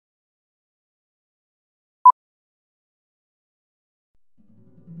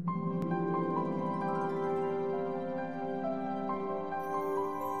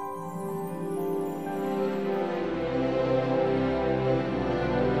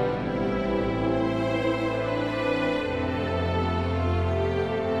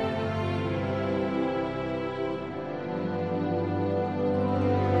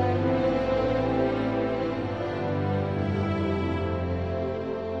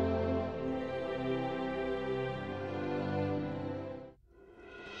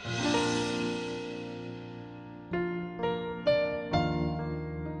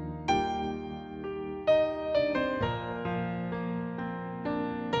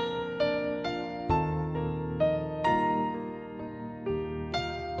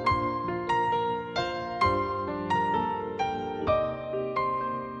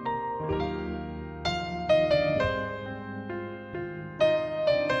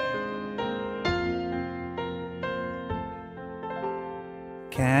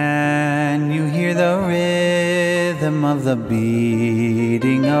Can you hear the rhythm of the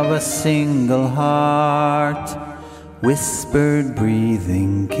beating of a single heart? Whispered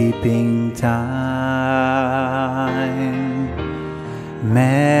breathing, keeping time,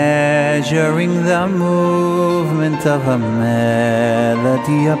 measuring the movement of a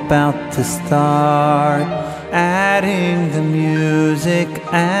melody about to start, adding the music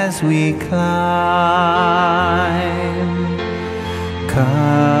as we climb.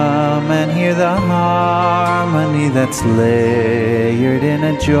 Come and hear the harmony that's layered in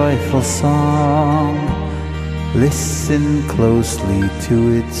a joyful song. Listen closely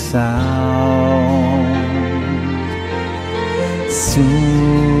to its sound.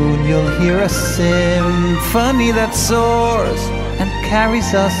 Soon you'll hear a symphony that soars and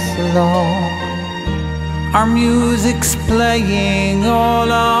carries us along. Our music's playing all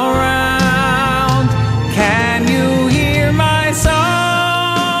around. Can you hear my song?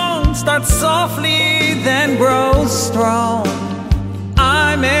 Start softly, then grow strong.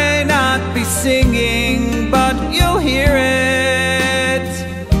 I may not be singing, but you'll hear it.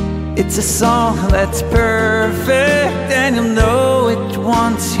 It's a song that's perfect, and you'll know it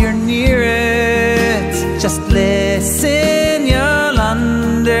once you're near it. Just listen, you'll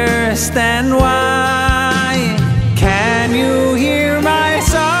understand why. Can you hear my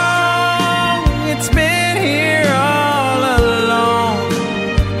song? It's been here all along.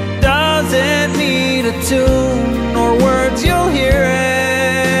 Doesn't need a tune or words, you'll hear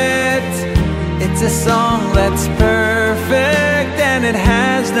it. It's a song that's perfect, and it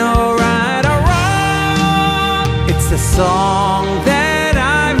has no right or wrong. It's the song that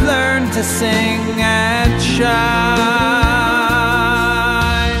I've learned to sing at SCHI.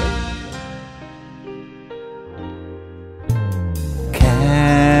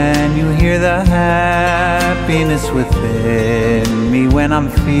 Can you hear the happiness within me when I'm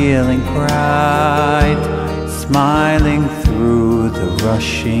feeling pride, smiling through the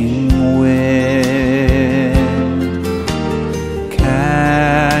rushing wind?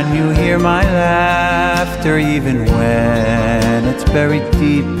 Can you hear my laughter even when it's buried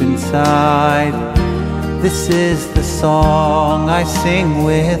deep inside? This is the song I sing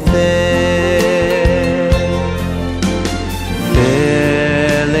with it,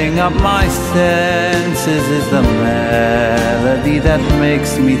 filling up my senses is the melody that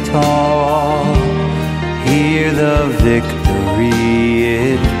makes me tall. Hear the victory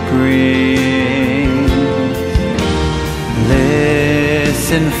it brings.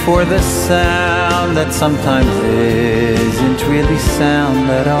 Listen for the sound that sometimes isn't really sound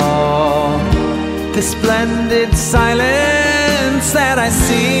at all. The splendid silence that I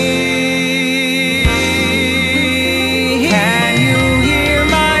see. Can you hear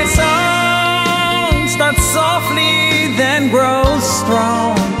my song? Start softly, then grow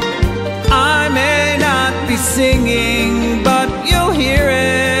strong. I may not be singing, but you'll hear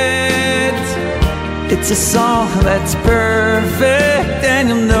it. It's a song that's perfect, and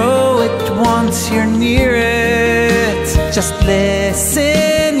you'll know it once you're near it. Just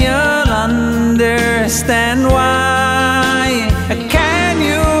listen, you'll understand why. Can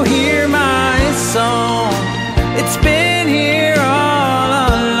you hear my song? It's been here all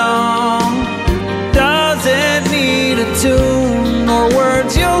along. Doesn't need a tune or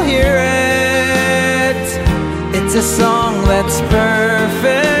words, you'll hear it. It's a song that's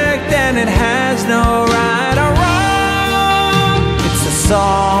perfect, and it has no right or wrong. It's a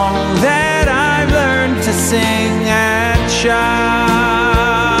song that I've learned to sing at SCHI.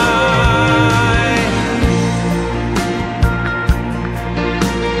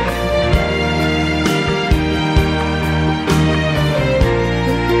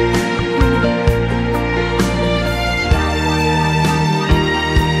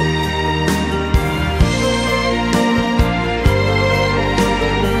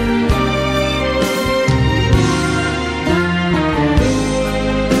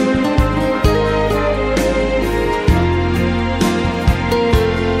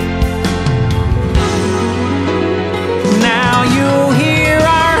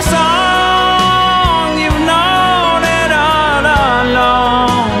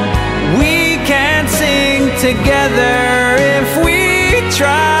 Together if we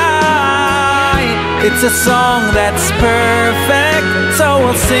try. It's a song that's perfect, so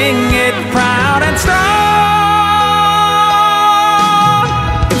we'll sing it proud and strong.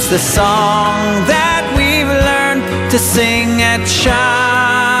 It's the song that we've learned to sing at SCHI.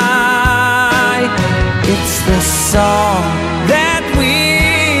 It's the song that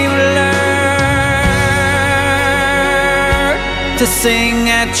we've learned to sing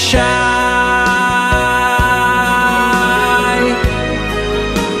at SCHI.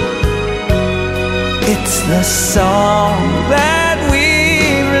 It's the song that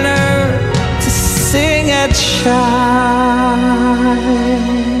we've learned to sing at SCHI.